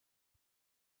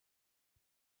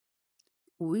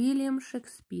Уильям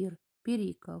Шекспир.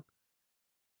 Перикл.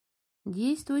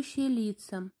 Действующие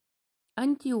лица.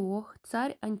 Антиох,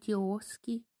 царь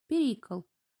Антиохский. Перикл,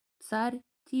 царь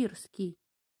Тирский.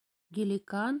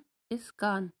 Геликан,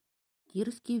 Эскан,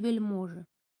 тирский вельможа.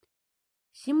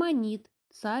 Симонид,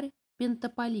 царь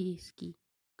Пентаполейский.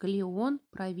 Клеон,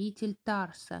 правитель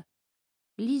Тарса.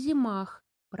 Лизимах,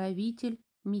 правитель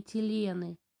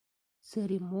Митилены.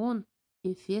 Церемон,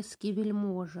 эфесский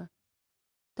вельможа.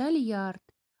 Тальярд,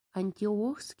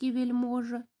 антиохский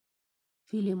вельможа.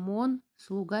 Филимон,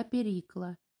 слуга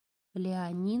Перикла.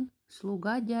 Леонин,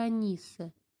 слуга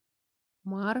Диониса.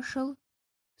 Маршал,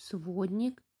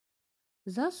 сводник.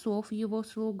 Засов, его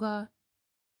слуга.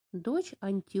 Дочь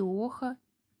Антиоха.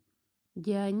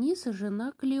 Диониса,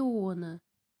 жена Клеона.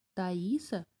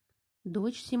 Таиса,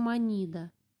 дочь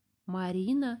Симонида.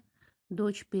 Марина,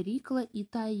 дочь Перикла и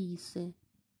Таисы.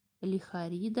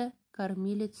 Лихарида,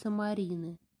 кормилица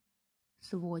Марины.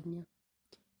 Сводня.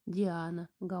 Диана,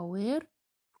 Гауэр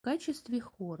в качестве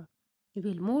хора.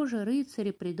 Вельможи,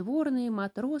 рыцари, придворные,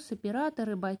 матросы, пираты,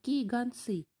 рыбаки и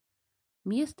гонцы.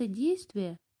 Место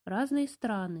действия – разные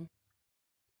страны.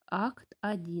 Акт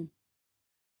 1.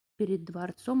 Перед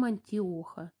дворцом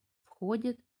Антиоха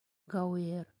входит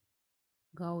Гауэр.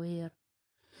 Гауэр.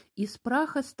 Из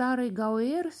праха старый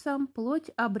Гауэр сам, плоть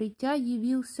обретя,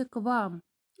 явился к вам.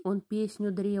 Он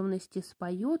песню древности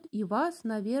споет и вас,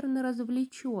 наверное,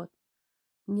 развлечет.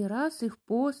 Не раз и в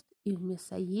пост, и в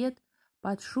мясоед,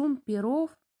 под шум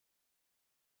перов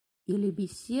или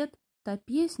бесед, та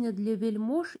песня для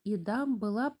вельмож и дам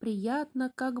была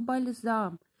приятна, как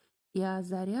бальзам, и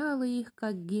озаряла их,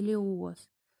 как гелиоз.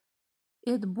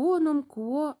 «Et bonum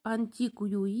quo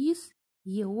antiquuis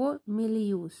eo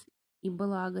melius», и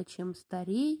благо, чем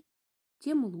старей,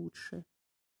 тем лучше.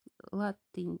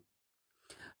 Латынь.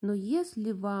 Но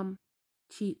если вам,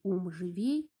 чей ум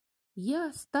живей,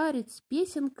 я, старец, с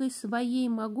песенкой своей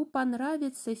могу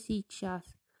понравиться сейчас.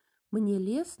 Мне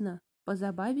лестно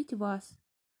позабавить вас.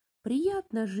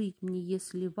 Приятно жить мне,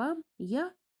 если вам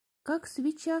я, как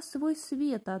свеча, свой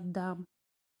свет отдам.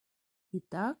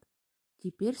 Итак,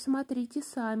 теперь смотрите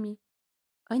сами.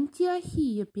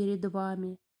 Антиохия перед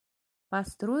вами.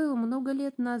 Построил много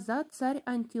лет назад царь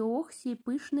Антиох сей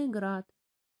пышный град.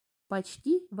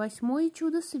 Почти 8-е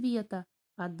чудо света.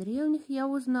 От древних я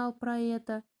узнал про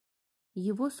это.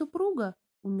 Его супруга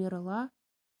умерла,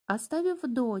 оставив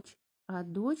дочь, а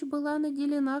дочь была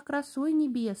наделена красой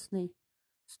небесной,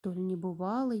 столь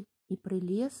небывалой и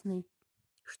прелестной,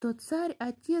 что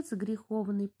царь-отец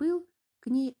греховный пыл, к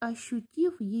ней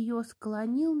ощутив ее,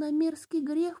 склонил на мерзкий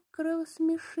грех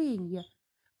кровосмешения,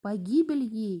 погибель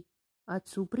ей,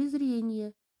 отцу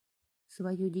презрение.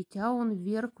 Свое дитя он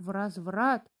вверг в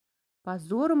разврат,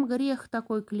 позором грех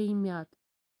такой клеймят.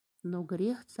 Но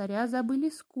грех царя забыли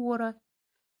скоро,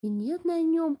 и нет на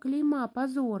нем клейма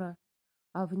позора,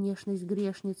 а внешность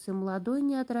грешницы молодой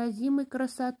неотразимой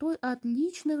красотой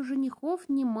отличных женихов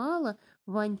немало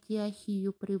в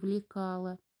Антиохию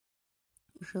привлекала,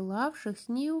 желавших с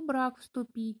нею в брак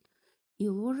вступить и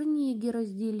ложе неги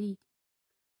разделить.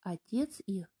 Отец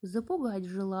их запугать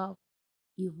желал,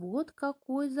 и вот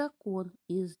какой закон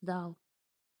издал.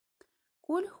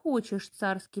 Коль хочешь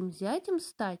царским зятем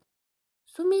стать,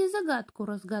 сумей загадку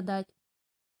разгадать.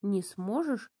 Не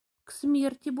сможешь, к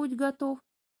смерти будь готов.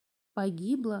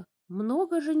 Погибло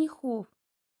много женихов,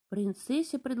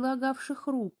 принцессе предлагавших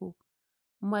руку.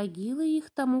 Могилы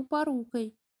их тому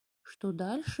порукой. Что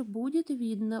дальше будет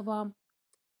видно вам.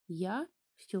 Я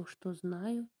все, что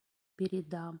знаю,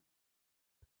 передам.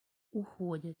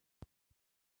 Уходит.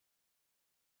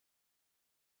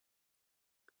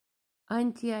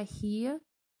 Антиохия,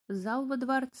 зал во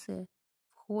дворце.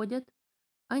 Входят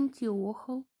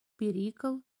Антиохол,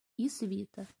 Перикл и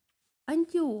свита.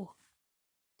 Антиох.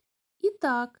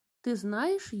 Итак, ты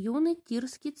знаешь, юный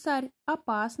тирский царь,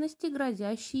 опасности,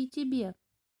 грозящие тебе.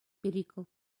 Перикл.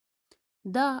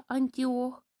 Да,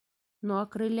 Антиох, но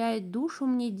окрыляет душу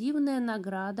мне дивная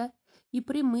награда, и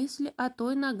при мысли о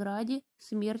той награде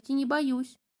смерти не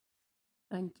боюсь.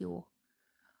 Антиох.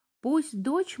 Пусть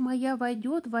дочь моя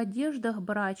войдет в одеждах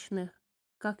брачных,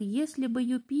 как если бы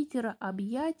Юпитера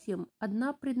объятием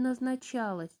одна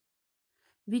предназначалась.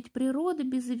 Ведь природа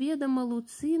без ведома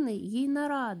Луцины ей на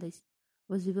радость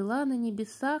возвела на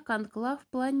небеса конклав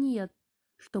планет,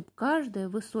 чтоб каждая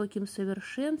высоким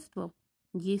совершенством,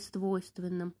 ей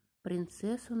свойственным,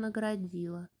 принцессу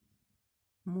наградила.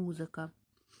 Музыка.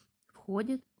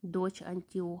 Входит дочь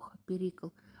Антиоха, Перикл.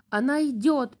 Она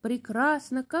идет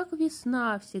прекрасно, как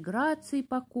весна, все грации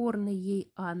покорны ей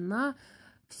она,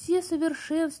 все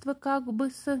совершенства как бы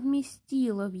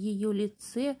совместила в ее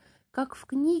лице, как в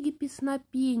книге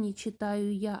песнопений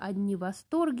читаю я одни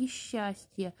восторги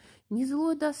счастья, ни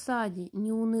злой досаде,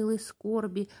 ни унылой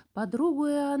скорби,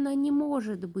 подругою она не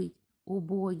может быть. О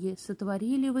боги,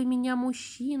 сотворили вы меня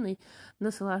мужчиной,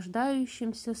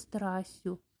 наслаждающимся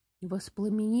страстью.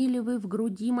 Воспламенили вы в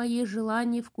груди моей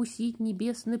желание вкусить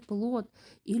небесный плод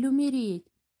или умереть.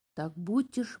 Так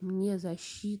будьте ж мне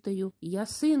защитою, я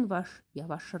сын ваш, я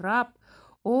ваш раб.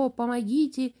 О,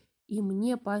 помогите и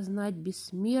мне познать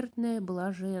бессмертное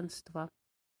блаженство.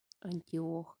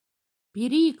 Антиох.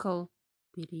 Перикл,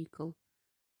 Перикл,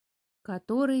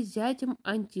 который зятем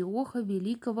Антиоха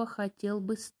Великого хотел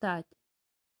бы стать.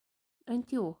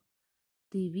 Антиох.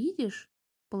 Ты видишь,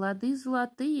 плоды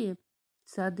золотые,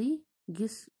 сады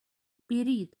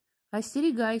Гесперид,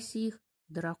 остерегайся их,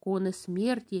 драконы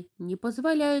смерти не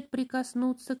позволяют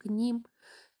прикоснуться к ним.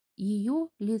 Ее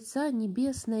лица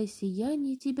небесное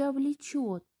сияние тебя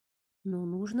влечет, но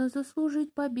нужно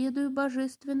заслужить победу и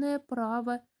божественное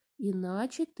право,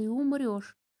 иначе ты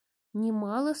умрешь.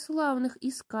 Немало славных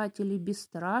искателей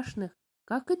бесстрашных,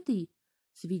 как и ты,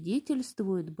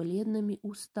 свидетельствуют бледными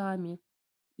устами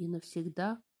и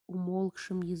навсегда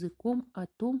умолкшим языком о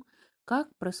том,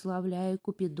 как, прославляя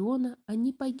Купидона,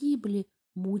 они погибли,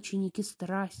 мученики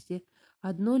страсти,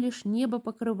 одно лишь небо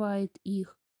покрывает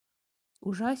их.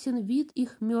 Ужасен вид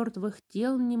их мертвых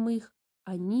тел немых,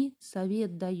 они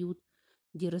совет дают,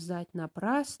 дерзать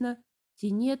напрасно,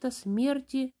 тенета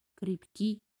смерти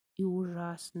крепки и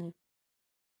ужасны.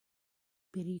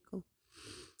 Перикл.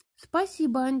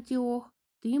 Спасибо, Антиох,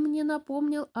 ты мне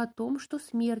напомнил о том, что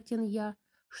смертен я,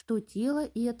 что тело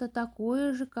это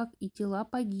такое же, как и тела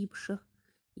погибших.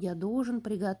 Я должен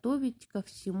приготовить ко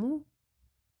всему,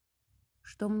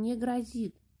 что мне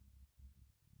грозит.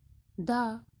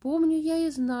 Да, помню я и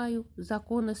знаю,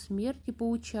 законы смерти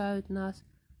поучают нас.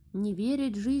 Не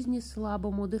верить жизни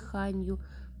слабому дыханию,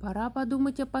 пора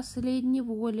подумать о последней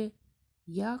воле.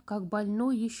 Я, как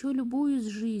больной, еще любуюсь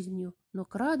жизнью, но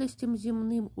к радостям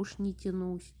земным уж не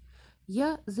тянусь.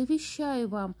 Я завещаю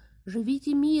вам,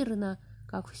 живите мирно,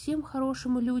 как всем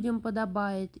хорошим людям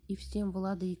подобает и всем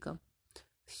владыкам.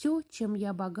 Все, чем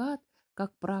я богат,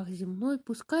 как прах земной,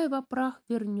 пускай во прах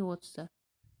вернется.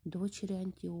 Дочери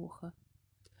Антиоха.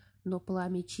 Но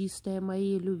пламя чистое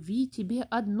моей любви тебе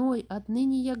одной,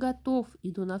 отныне я готов,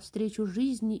 иду навстречу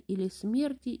жизни или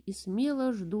смерти и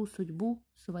смело жду судьбу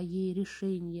своей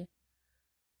решения.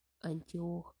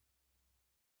 Антиох.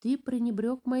 Ты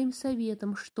пренебрег моим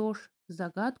советом, что ж,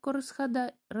 загадку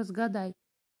разгадай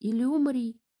или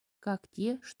умри, как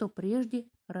те, что прежде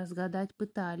разгадать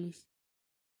пытались.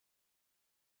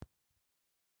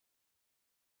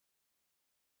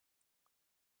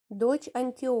 Дочь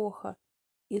Антиоха.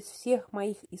 Из всех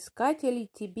моих искателей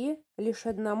тебе, лишь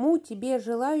одному тебе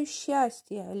желаю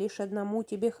счастья, лишь одному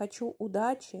тебе хочу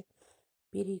удачи.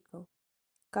 Перикл.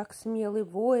 Как смелый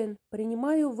воин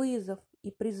принимаю вызов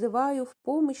и призываю в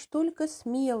помощь только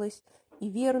смелость и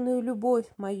верную любовь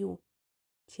мою.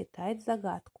 Читать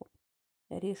загадку.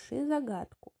 Реши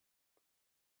загадку.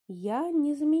 Я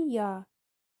не змея,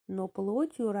 но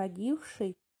плотью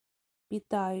родившей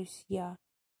питаюсь я.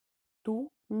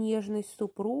 Ту нежность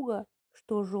супруга,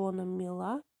 что женам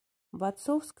мила, в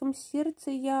отцовском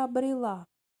сердце я обрела.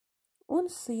 Он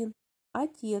сын,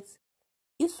 отец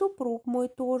и супруг мой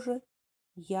тоже.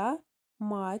 Я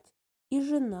мать и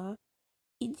жена,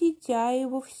 и дитя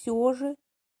его все же.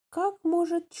 Как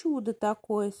может чудо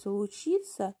такое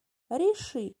случиться,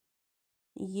 реши,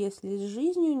 если с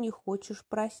жизнью не хочешь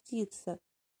проститься.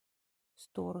 В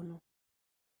сторону.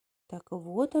 Так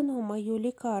вот оно, мое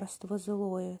лекарство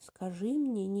злое, скажи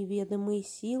мне, неведомые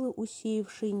силы,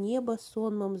 усеявшие небо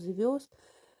сонмом звезд,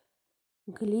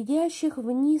 глядящих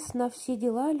вниз на все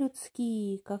дела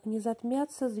людские, как не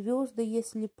затмятся звезды,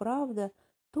 если правда,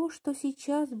 то, что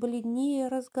сейчас бледнее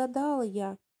разгадала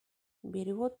я.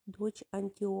 Берет дочь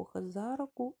Антиоха за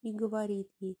руку и говорит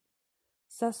ей: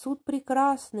 сосуд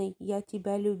прекрасный, я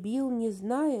тебя любил, не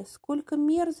зная, сколько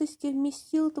мерзости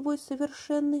вместил твой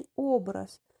совершенный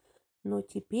образ. Но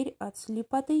теперь от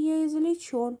слепоты я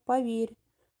излечен, поверь.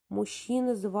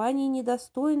 Мужчина званий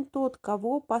недостоин тот,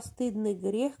 кого постыдный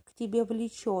грех к тебе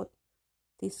влечет.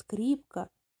 Ты скрипка,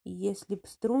 и если б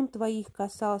струн твоих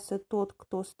касался тот,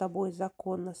 кто с тобой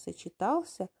законно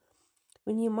сочетался,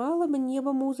 внимало бы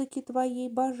небо музыки твоей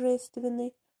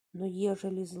божественной. Но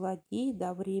ежели злодей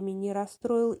до времени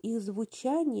расстроил их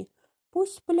звучание,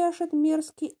 пусть пляшет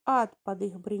мерзкий ад под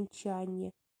их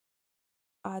бренчание.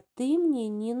 А ты мне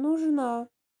не нужна.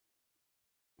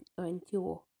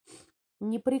 Антиох.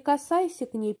 Не прикасайся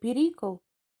к ней, Перикл.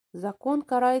 Закон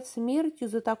карает смертью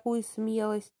за такую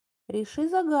смелость. Реши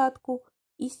загадку.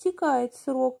 Истекает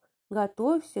срок.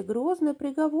 Готовься грозный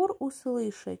приговор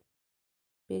услышать.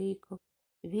 Перикл.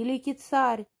 Великий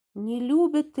царь, не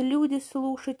любят люди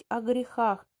слушать о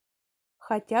грехах,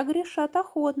 хотя грешат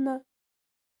охотно.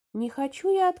 Не хочу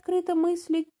я открыто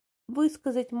мысли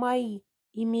высказать мои,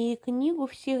 имея книгу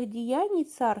всех деяний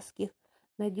царских,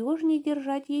 надежнее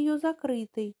держать ее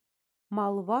закрытой.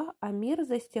 Молва о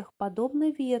мерзостях подобна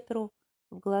ветру,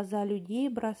 в глаза людей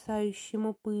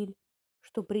бросающему пыль,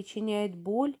 что причиняет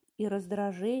боль и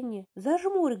раздражение.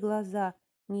 Зажмурь глаза,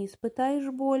 не испытаешь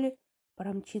боли,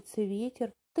 промчится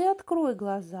ветер, ты открой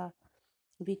глаза.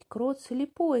 Ведь крот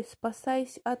слепой,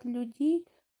 спасаясь от людей,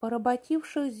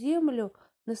 поработивших землю,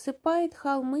 насыпает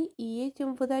холмы и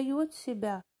этим выдает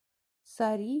себя.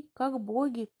 Цари, как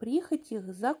боги, прихоть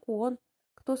их — закон.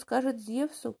 Кто скажет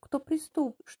Зевсу,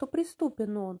 что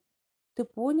приступен он? Ты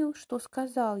понял, что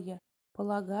сказал я?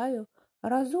 Полагаю,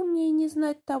 разумнее не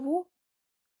знать того,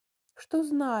 что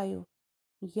знаю.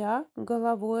 Я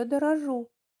головой дорожу.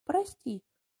 Прости,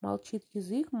 молчит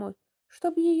язык мой,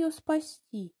 чтоб ее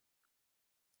спасти.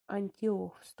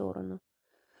 Антиох в сторону.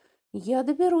 Я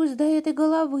доберусь до этой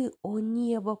головы, о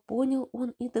небо, понял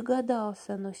он и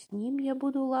догадался, но с ним я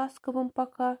буду ласковым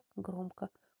пока, громко.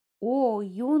 О,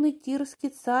 юный тирский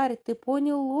царь, ты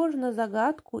понял ложно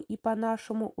загадку, и по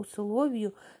нашему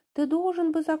условию ты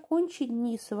должен бы закончить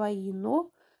дни свои,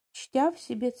 но, чтя в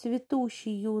себе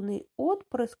цветущий юный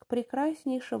отпрыск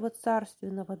прекраснейшего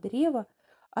царственного древа,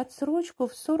 отсрочку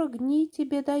в 40 дней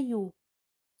тебе даю,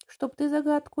 чтоб ты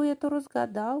загадку эту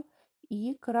разгадал,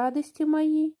 и, к радости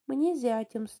моей, мне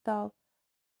зятем стал.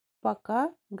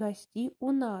 Пока гости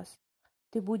у нас.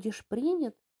 Ты будешь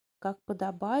принят, как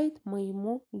подобает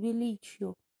моему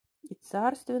величию и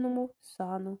царственному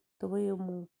сану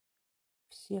твоему.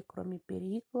 Все, кроме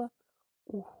Перикла,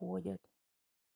 уходят.